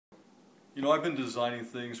You know, I've been designing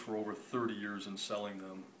things for over 30 years and selling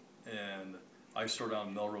them, and I started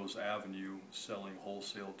on Melrose Avenue selling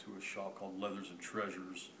wholesale to a shop called Leathers and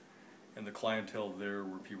Treasures, and the clientele there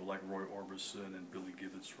were people like Roy Orbison and Billy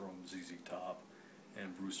Gibbons from ZZ Top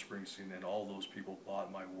and Bruce Springsteen, and all those people bought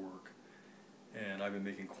my work. And I've been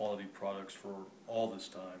making quality products for all this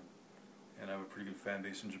time, and I have a pretty good fan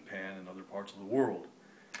base in Japan and other parts of the world.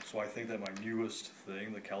 So I think that my newest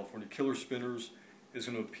thing, the California Killer Spinners, is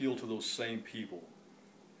going to appeal to those same people.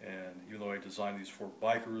 And even though I designed these for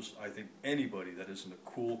bikers, I think anybody that is into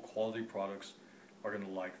cool quality products are going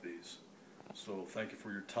to like these. So thank you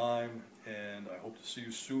for your time, and I hope to see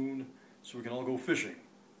you soon so we can all go fishing.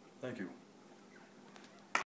 Thank you.